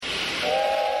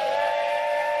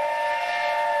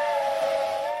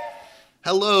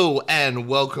Hello and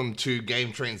welcome to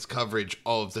Game Train's coverage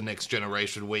of the Next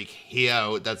Generation Week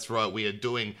here. That's right, we are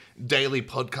doing daily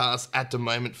podcasts at the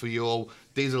moment for you all.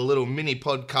 These are little mini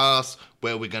podcasts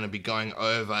where we're going to be going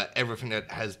over everything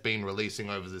that has been releasing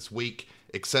over this week,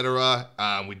 etc.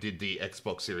 We did the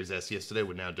Xbox Series S yesterday.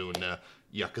 We're now doing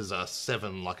Yakuza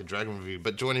 7 Like a Dragon review.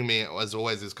 But joining me, as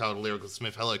always, is Carl Lyrical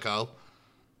Smith. Hello, Carl.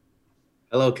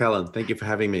 Hello, Callum. Thank you for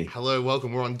having me. Hello,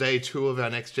 welcome. We're on day 2 of our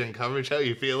Next Gen coverage. How are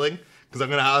you feeling? Because I'm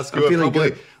going to ask I'm you, feeling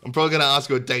good. I'm probably going to ask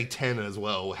you at day 10 as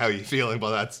well. How are you feeling by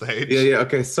that stage? Yeah.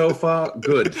 Okay. So far,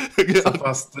 good. So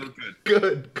far, still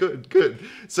good. Good.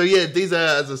 So yeah, these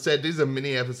are, as I said, these are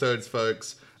mini episodes,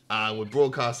 folks. We're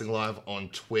broadcasting live on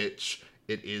Twitch.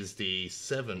 It is the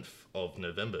 7th of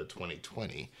November,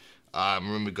 2020.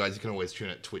 Remember, guys, you can always tune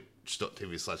at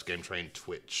twitch.tv/GameTrain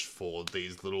Twitch for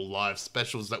these little live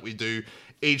specials that we do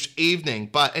each evening.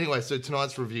 But anyway, so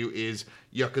tonight's review is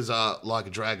Yakuza Like a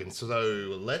Dragon. So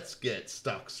let's get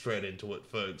stuck straight into it,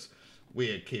 folks.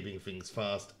 We are keeping things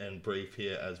fast and brief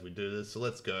here as we do this. So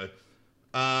let's go.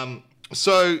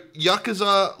 So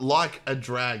Yakuza Like a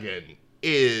Dragon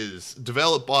is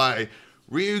developed by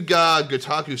Ryuga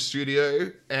Gotoku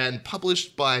Studio and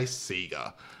published by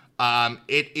Sega.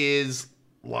 It is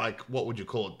like, what would you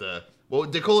call it?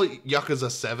 They call it Yakuza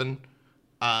 7.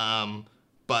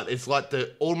 But it's like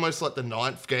almost like the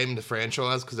 9th game in the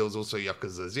franchise, because there was also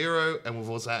Yakuza 0, and we've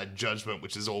also had Judgment,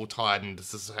 which is all tied into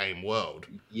the same world.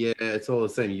 Yeah, it's all the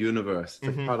same universe.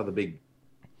 It's like part of the big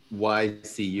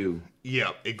YCU. Yeah,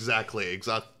 exactly.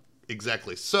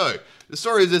 So the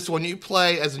story is this one: you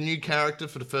play as a new character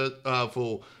for the first,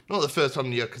 for not the first time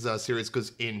in the Yakuza series,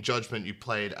 because in Judgment you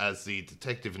played as the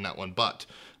detective in that one, but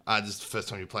this is the first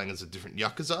time you're playing as a different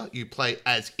Yakuza. You play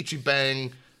as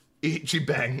Ichiban,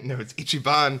 no, it's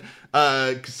Ichiban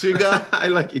Kasuga. I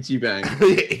like Ichiban.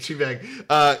 Ichiban.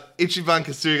 Ichiban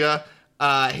Kasuga.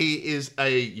 He is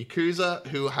a Yakuza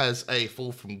who has a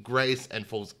fall from grace and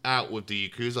falls out with the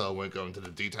Yakuza. I won't go into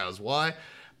the details why.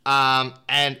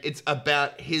 And it's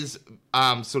about his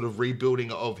sort of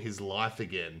rebuilding of his life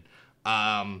again.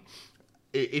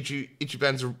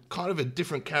 Ichiban's kind of a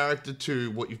different character to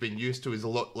what you've been used to. He's a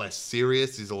lot less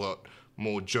serious. He's a lot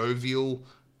more jovial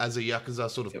as a Yakuza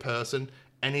sort of person.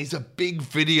 And he's a big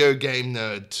video game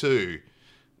nerd too,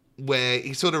 where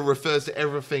he sort of refers to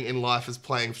everything in life as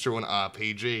playing through an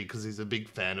RPG, because he's a big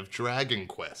fan of Dragon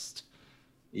Quest.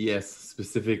 Yes,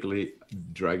 specifically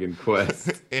Dragon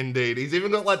Quest. Indeed. He's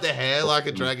even got like the hair like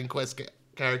a Dragon Quest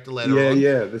character later on.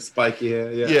 Yeah, the spiky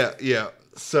hair. Yeah.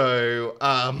 So,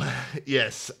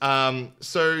 yes.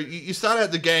 So you start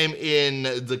out the game in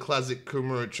the classic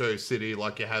Kamurocho city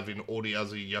like you have in all the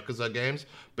other Yakuza games,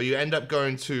 but you end up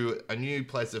going to a new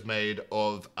place they've made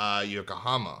of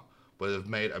Yokohama, where they've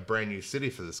made a brand new city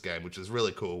for this game, which is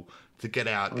really cool to get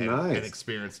out and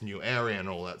experience a new area and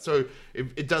all that. So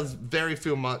it does very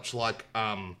feel much like,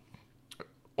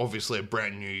 obviously a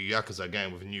brand new Yakuza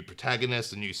game with a new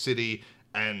protagonist, a new city,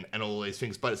 and all these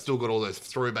things, but it's still got all those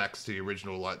throwbacks to the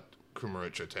original, like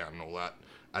Kamurocho town and all that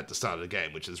at the start of the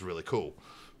game, which is really cool.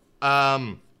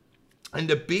 And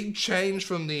the big change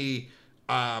from the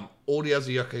all the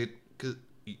other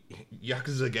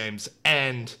Yakuza games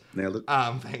and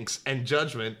and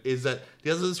Judgment is that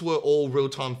the others were all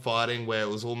real-time fighting, where it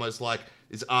was almost like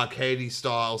this arcadey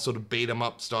style, sort of beat 'em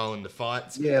up style in the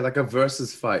fights. Yeah, like a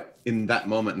versus fight in that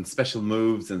moment, and special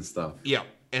moves and stuff. Yeah,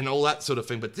 and all that sort of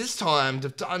thing. But this time,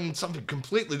 they've done something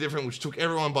completely different, which took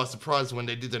everyone by surprise when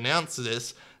they did announce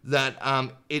this, that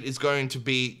it is going to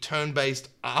be turn-based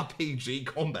RPG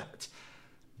combat.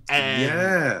 And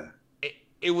yeah.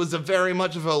 It was a very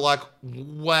much of a like,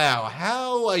 wow,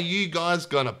 how are you guys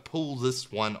going to pull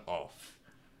this one off?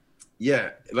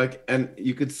 Yeah, like, and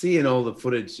you could see in all the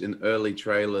footage in early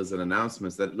trailers and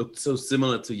announcements that it looked so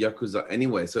similar to Yakuza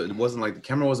anyway. So it wasn't like the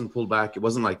camera wasn't pulled back. It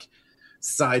wasn't like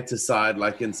side to side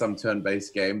like in some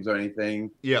turn-based games or anything.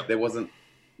 Yeah. There wasn't,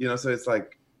 so it's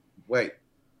like, wait,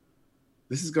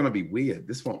 this is going to be weird.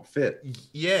 This won't fit.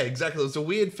 Yeah, exactly. It's a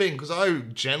weird thing, because I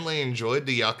generally enjoyed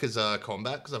the Yakuza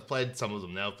combat, because I've played some of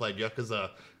them now. I've played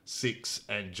Yakuza 6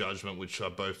 and Judgment, which I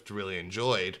both really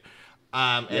enjoyed.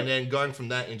 And then going from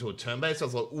that into a turn-based, I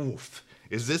was like, oof,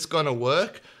 is this going to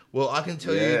work? Well, I can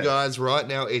tell you guys right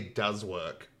now, it does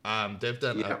work. They've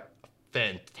done a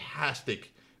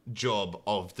fantastic job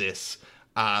of this,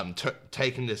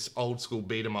 taking this old-school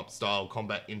beat-em-up style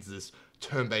combat into this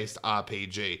turn-based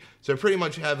RPG. So pretty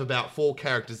much you have about 4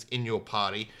 characters in your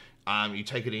party. You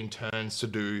take it in turns to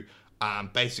do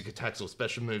basic attacks or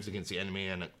special moves against the enemy,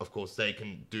 and of course they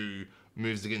can do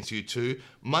moves against you too.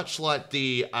 Much like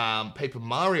the Paper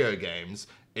Mario games,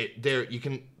 you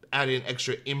can add in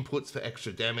extra inputs for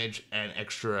extra damage and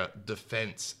extra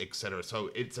defense, etc. So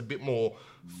it's a bit more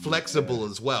flexible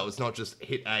as well. It's not just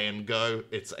hit A and go.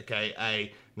 It's okay,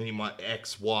 A, then you might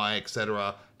X, Y,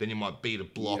 etc. Then you might B to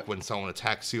block when someone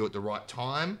attacks you at the right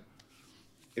time.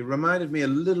 It reminded me a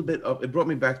little bit of, it brought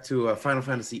me back to Final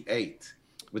Fantasy VIII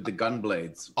with the gun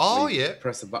blades. Oh, you yeah.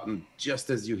 Press a button just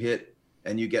as you hit,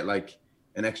 and you get like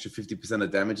an extra 50% of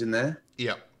damage in there.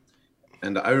 Yep.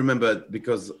 And I remember,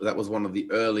 because that was one of the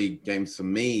early games for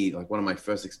me, like one of my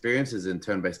first experiences in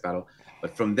turn-based battle.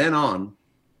 But from then on,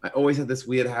 I always had this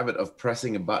weird habit of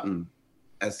pressing a button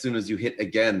as soon as you hit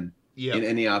again in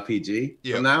any RPG.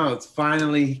 Yep. So now it's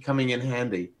finally coming in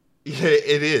handy. Yeah,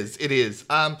 it is. It is.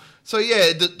 So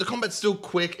yeah, the combat's still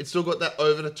quick. It's still got that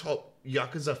over-the-top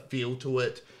Yakuza feel to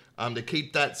it. They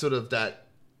keep that sort of that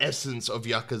essence of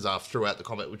Yakuza throughout the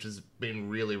combat, which has been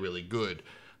really, really good.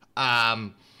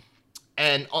 And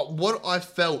what I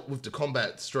felt with the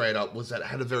combat straight up was that it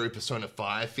had a very Persona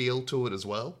 5 feel to it as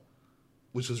well,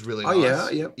 which was really nice. Oh,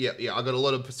 yeah. Yeah. I got a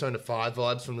lot of Persona 5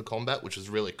 vibes from the combat, which was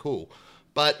really cool.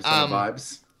 But Persona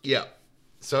vibes. Yeah.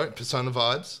 Sorry, Persona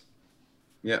vibes.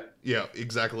 Yeah,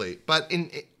 exactly. But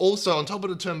also on top of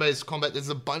the turn-based combat, there's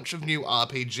a bunch of new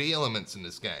RPG elements in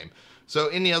this game. So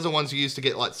in the other ones, you used to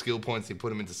get like skill points, you put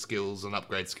them into skills and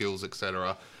upgrade skills,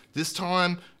 etc. This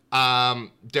time,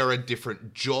 there are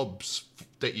different jobs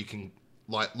that you can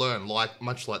like learn,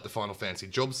 much like the Final Fantasy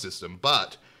job system.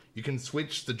 But you can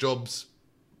switch the jobs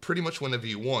pretty much whenever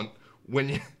you want.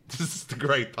 This is the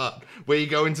great part, where you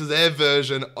go into their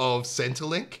version of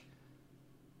Centrelink.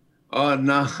 Oh,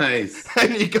 nice.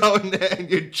 And you go in there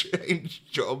and you change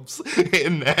jobs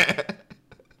in there.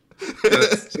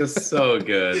 That's just so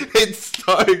good. It's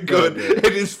so good.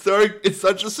 It's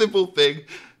such a simple thing,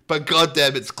 but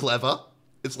goddamn, it's clever.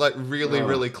 It's like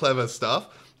really clever stuff.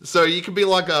 So you can be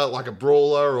like a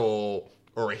brawler or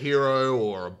a hero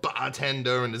or a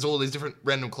bartender, and there's all these different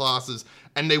random classes,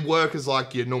 and they work as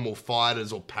like your normal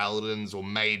fighters or paladins or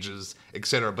mages,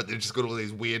 etc. But they've just got all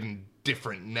these weird and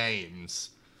different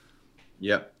names.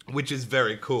 Yep. Which is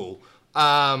very cool.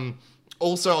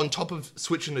 Also, on top of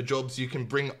switching the jobs, you can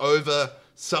bring over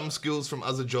some skills from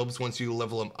other jobs once you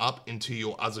level them up into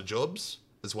your other jobs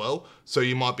as well. So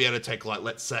you might be able to take, like,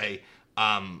 let's say,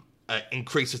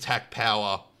 increase attack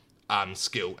power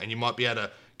skill, and you might be able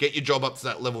to get your job up to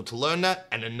that level to learn that,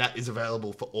 and then that is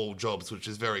available for all jobs, which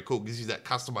is very cool. It gives you that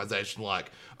customization,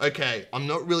 like, okay, I'm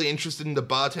not really interested in the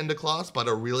bartender class, but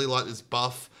I really like this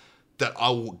buff that I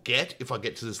will get if I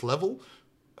get to this level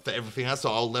for everything else.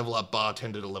 So I'll level up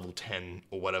bartender to level 10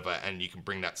 or whatever, and you can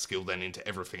bring that skill then into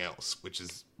everything else, which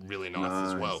is really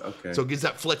nice as well. Okay. So it gives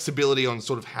that flexibility on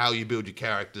sort of how you build your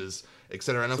characters,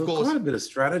 etc. And of course, quite a bit of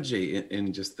strategy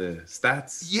in just the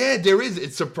stats. Yeah, there is.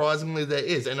 It's surprisingly there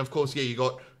is. And of course, yeah, you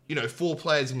got 4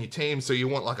 players in your team, so you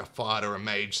want like a fighter, a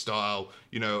mage style,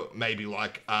 maybe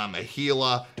like a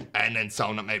healer, and then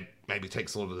someone that maybe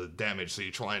takes a lot of the damage. So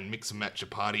you try and mix and match your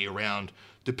party around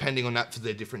depending on that for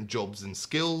their different jobs and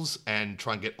skills, and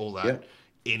try and get all that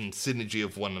in synergy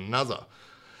of one another.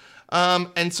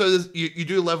 And so you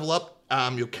do level up.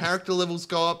 Your character levels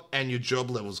go up and your job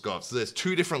levels go up. So there's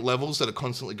 2 different levels that are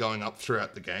constantly going up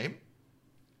throughout the game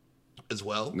as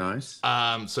well. Nice.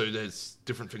 So there's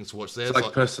different things to watch there. It's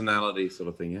like personality sort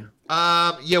of thing,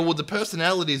 yeah, well, the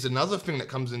personality is another thing that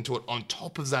comes into it. On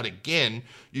top of that, again,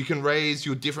 you can raise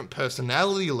your different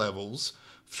personality levels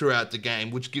throughout the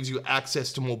game, which gives you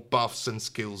access to more buffs and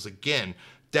skills again.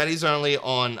 That is only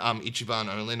on Ichiban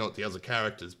only, not the other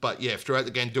characters. But yeah, throughout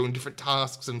the game, doing different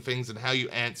tasks and things and how you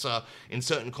answer in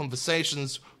certain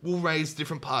conversations will raise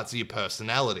different parts of your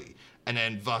personality, and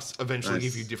then thus eventually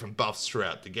give you different buffs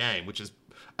throughout the game, which is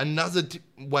another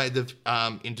way they've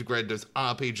integrated those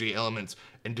RPG elements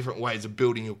and different ways of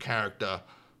building your character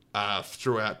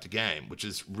throughout the game, which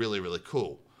is really, really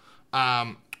cool.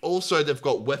 Also, they've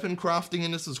got weapon crafting in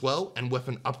this as well, and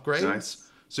weapon upgrades. Nice.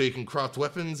 So you can craft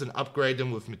weapons and upgrade them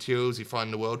with materials you find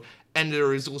in the world. And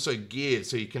there is also gear,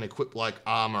 so you can equip like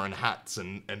armor and hats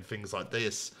and things like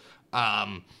this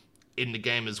in the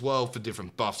game as well for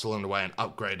different buffs along the way, and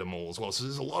upgrade them all as well. So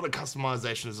there's a lot of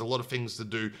customization, there's a lot of things to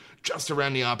do just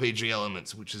around the RPG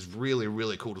elements, which is really,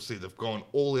 really cool to see. They've gone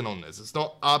all in on this. It's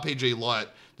not RPG light,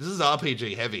 this is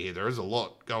RPG heavy here. There is a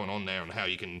lot going on there on how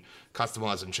you can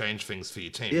customize and change things for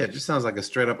your team. Yeah, it just sounds like a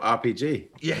straight up RPG.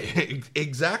 Yeah,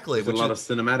 exactly. There's a lot of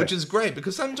cinematics. Which is great,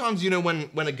 because sometimes,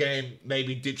 when a game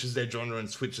maybe ditches their genre and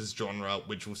switches genre,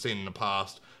 which we've seen in the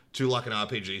past, to like an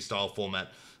RPG style format,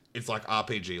 it's like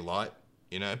RPG light,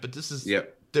 but this is,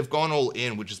 they've gone all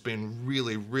in, which has been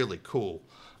really, really cool.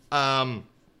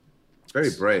 Very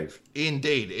brave.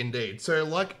 Indeed, indeed. So,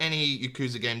 like any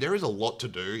Yakuza game, there is a lot to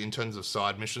do in terms of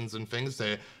side missions and things.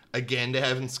 They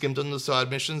haven't skimmed on the side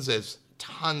missions. There's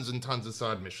tons and tons of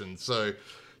side missions. So,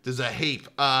 there's a heap,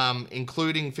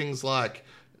 including things like,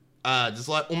 there's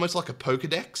like almost like a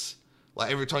Pokedex.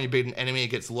 Like every time you beat an enemy, it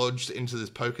gets lodged into this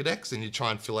Pokedex, and you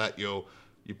try and fill out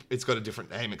it's got a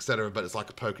different name, etc. But it's like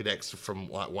a Pokedex from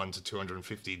like 1 to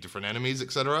 250 different enemies,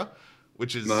 etc.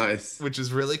 Which is Nice. Which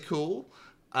is really cool.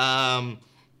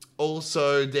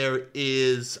 Also, there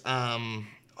is and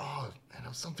there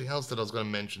was something else that I was going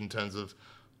to mention in terms of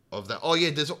that. Oh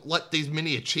yeah, there's like these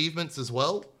mini achievements as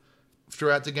well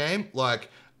throughout the game, like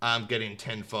getting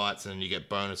 10 fights and you get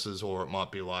bonuses, or it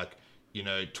might be like, you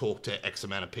know, talk to X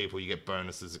amount of people, you get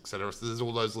bonuses, etc. So there's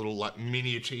all those little like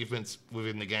mini achievements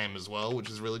within the game as well, which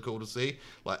is really cool to see,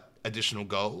 like additional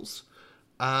goals.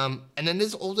 And then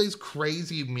there's all these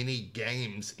crazy mini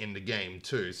games in the game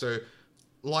too. So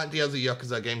like the other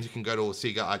Yakuza games, you can go to a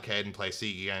Sega arcade and play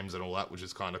Sega games and all that, which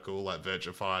is kind of cool, like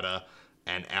Virtua Fighter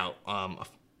and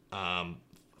I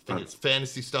think it's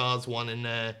Phantasy Stars one in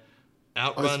there.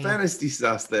 Outrun. Oh, it's Fantasy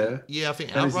Stars there. Yeah, I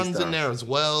think Phantasy Outrun's Stars. in there as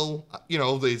well. You know,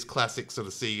 all these classic sort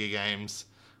of Sega games,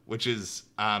 which has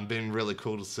been really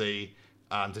cool to see,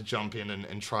 to jump in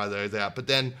and try those out. But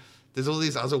then there's all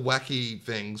these other wacky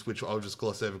things, which I'll just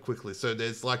gloss over quickly. So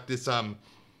there's like this,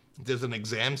 there's an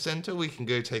exam center where you can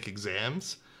go take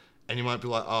exams, and you might be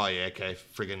like, oh yeah, okay,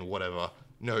 friggin' whatever.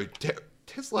 No,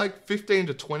 there's like 15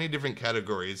 to 20 different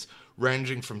categories,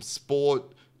 ranging from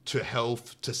sport to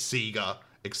health to Sega,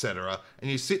 etc. And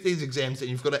you sit these exams and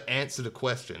you've got to answer the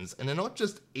questions, and they're not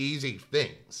just easy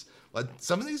things. Like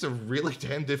some of these are really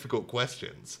damn difficult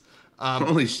questions.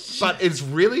 Holy shit. But it's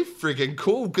really freaking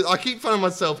cool. 'Cause I keep finding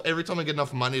myself, every time I get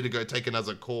enough money to go take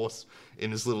another course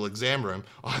in this little exam room,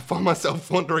 I find myself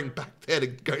wandering back there to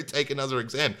go take another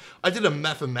exam. I did a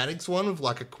mathematics one with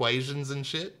like equations and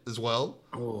shit as well.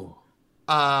 Oh.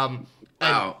 And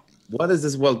Wow. What is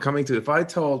this world coming to? If I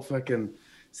told fucking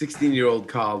 16-year-old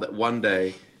Carl that one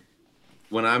day,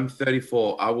 when I'm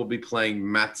 34, I will be playing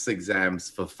maths exams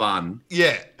for fun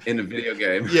yeah, in a video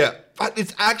game. yeah. But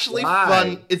it's actually Why?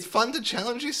 fun. It's fun to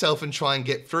challenge yourself and try and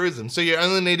get through them. So you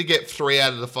only need to get 3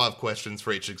 out of the 5 questions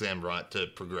for each exam right to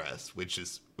progress, which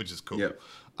is cool. Yep.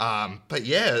 But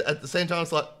yeah, at the same time,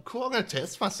 it's like, cool, I'm going to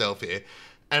test myself here.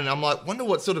 And I'm like, wonder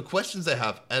what sort of questions they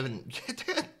have. And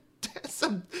yeah, there's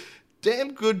some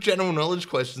damn good general knowledge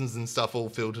questions and stuff all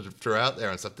filtered throughout there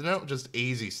and stuff. They're not just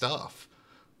easy stuff.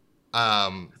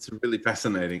 It's really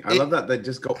fascinating. I love that they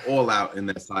just go all out in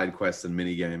their side quests and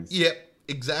mini games. Yep,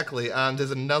 exactly.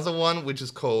 There's another one which is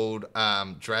called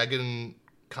Dragon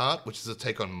Kart, which is a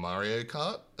take on Mario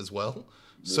Kart as well.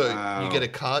 So Wow. you get a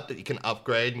kart that you can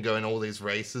upgrade and go in all these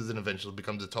races and eventually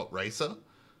becomes a top racer.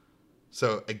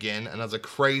 So again, another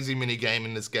crazy mini game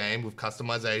in this game with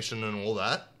customization and all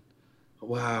that.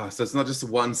 Wow. So it's not just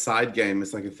one side game.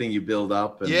 It's like a thing you build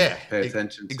up and Yeah, pay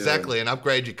attention to. exactly, and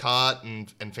upgrade your cart and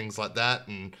things like that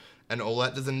and all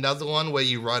that. There's another one where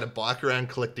you ride a bike around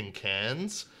collecting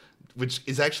cans, which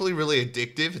is actually really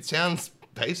addictive. It sounds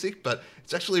basic, but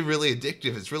it's actually really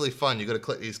addictive. It's really fun. You got to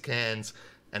collect these cans,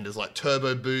 and there's like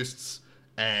turbo boosts,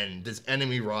 and there's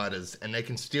enemy riders, and they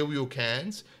can steal your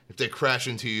cans. If they crash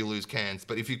into you, you lose cans.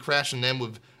 But if you crash in them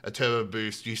with a turbo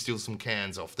boost, you steal some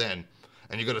cans off then.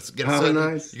 And you got to get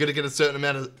Nice. you got to get a certain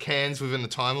amount of cans within the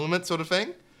time limit, sort of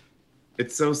thing.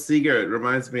 It's so Sega. It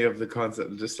reminds me of the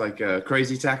concept, just like a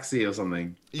Crazy Taxi or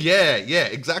something. Yeah,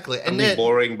 exactly. And Something then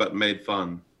boring but made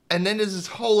fun. there's this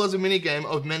whole other mini game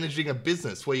of managing a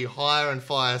business where you hire and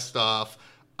fire staff,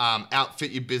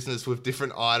 outfit your business with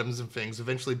different items and things.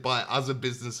 Eventually, buy other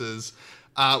businesses.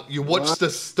 You watch What? the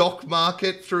stock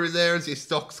market through there as your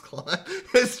stocks climb.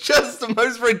 It's just the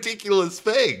most ridiculous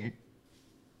thing.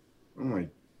 Oh my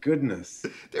goodness.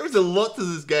 There is a lot to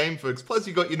this game, folks. Plus,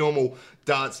 you got your normal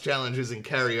darts challenges and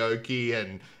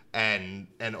karaoke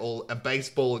and all a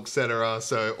baseball, etc.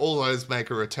 So all those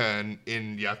make a return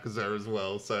in Yakuza as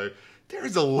well. So there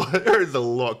is a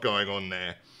lot going on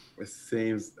there. It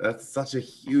seems that's such a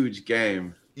huge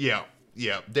game. Yeah.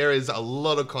 There is a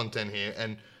lot of content here,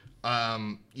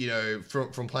 and you know,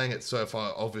 from playing it so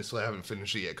far, obviously I haven't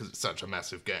finished it yet because it's such a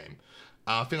massive game.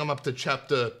 I think I'm up to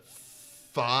chapter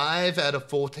 5 out of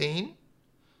 14.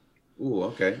 Ooh,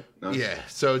 okay. Nice. Yeah,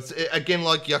 so it's again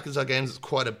like Yakuza games. It's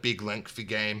quite a big, lengthy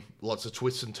game. Lots of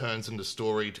twists and turns in the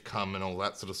story to come and all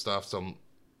that sort of stuff. So I'm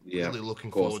really looking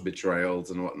of course, forward. betrayals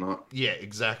and whatnot. Yeah,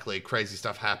 exactly. Crazy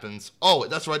stuff happens. Oh,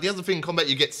 that's right. The other thing in combat,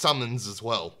 you get summons as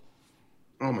well.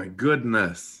 Oh my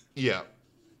goodness. Yeah.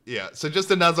 So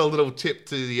just another little tip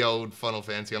to the old Final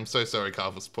Fantasy. I'm so sorry,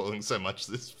 Carl, for spoiling so much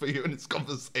of this for you in this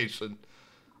conversation.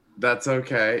 That's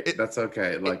okay. That's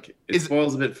okay. Like it is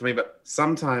spoils a bit for me, but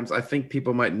sometimes I think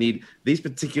people might need these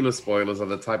particular spoilers are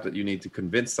the type that you need to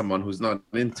convince someone who's not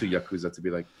into Yakuza to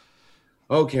be like,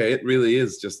 okay, it really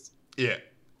is just yeah.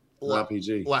 an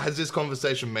RPG. Like, has this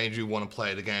conversation made you want to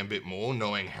play the game a bit more,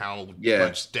 knowing how Yeah.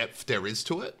 much depth there is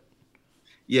to it?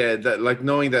 Yeah, that like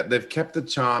knowing that they've kept the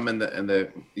charm and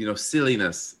the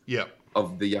silliness Yeah.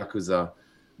 of the Yakuza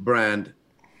brand,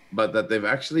 but that they've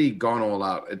actually gone all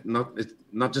out. It's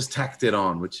not just tacked it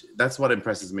on, which that's what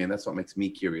impresses me, and that's what makes me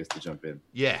curious to jump in.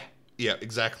 Yeah,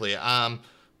 exactly.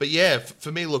 But yeah,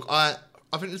 for me, look, I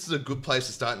think this is a good place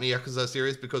to start in the Yakuza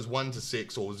series because 1 to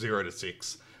 6 or 0 to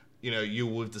 6, you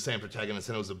were with the same protagonist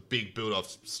and it was a big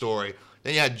build-off story.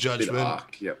 Then you had Bit Judgment,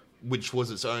 arc, yep. which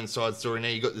was its own side story. Now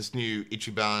you got this new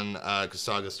Ichiban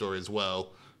Kusaga story as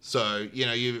well. So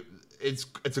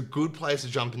it's a good place to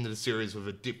jump into the series with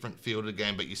a different feel to the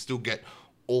game, but you still get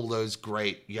all those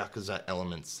great Yakuza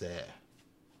elements there.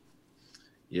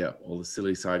 Yeah, all the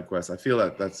silly side quests. I feel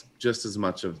that that's just as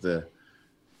much of the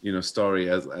story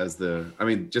as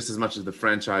just as much of the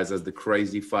franchise as the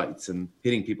crazy fights and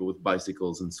hitting people with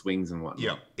bicycles and swings and whatnot.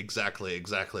 Yeah, exactly.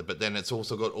 But then it's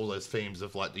also got all those themes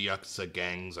of like the Yakuza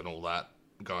gangs and all that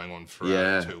going on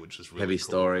throughout too, which is really heavy cool.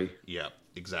 story. Yeah,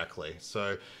 exactly.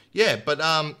 So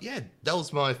that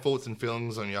was my thoughts and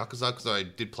feelings on Yakuza because I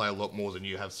did play a lot more than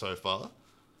you have so far.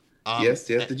 Yes.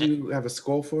 Did you have a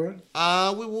score for it?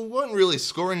 We weren't really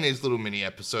scoring these little mini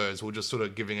episodes. We're just sort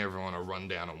of giving everyone a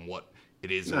rundown on what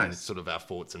it is and sort of our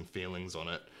thoughts and feelings on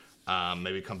it.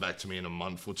 Maybe come back to me in a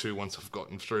month or two once I've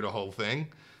gotten through the whole thing.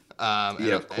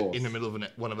 Of course. In the middle of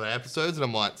one of the episodes, and I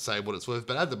might say what it's worth.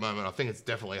 But at the moment, I think it's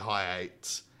definitely high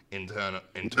 8s in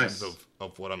terms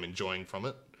of what I'm enjoying from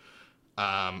it.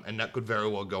 And that could very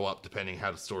well go up depending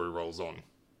how the story rolls on.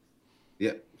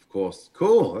 Yeah, of course.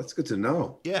 Cool. That's good to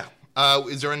know. Yeah.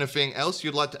 Is there anything else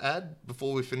you'd like to add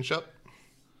before we finish up?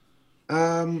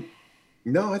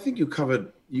 No, I think you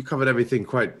covered everything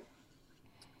quite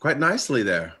nicely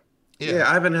there. Yeah,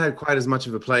 I haven't had quite as much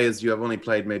of a play as you. I've only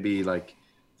played maybe like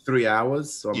 3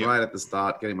 hours, so I'm right at the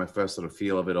start, getting my first sort of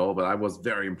feel of it all. But I was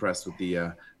very impressed with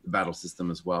the battle system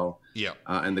as well. Yeah,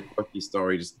 and the quirky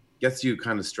story just gets you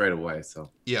kind of straight away. So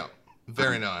yeah,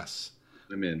 very nice.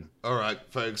 I'm in. All right,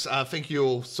 folks. Thank you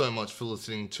all so much for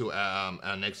listening to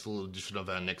our next little edition of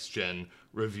our Next Gen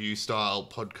review style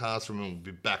podcast. Remember, we'll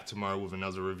be back tomorrow with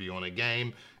another review on a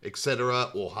game, etc.,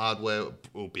 or hardware.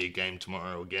 Will be a game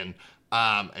tomorrow again.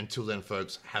 Until then,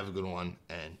 folks, have a good one,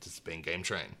 and this has been Game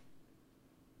Train.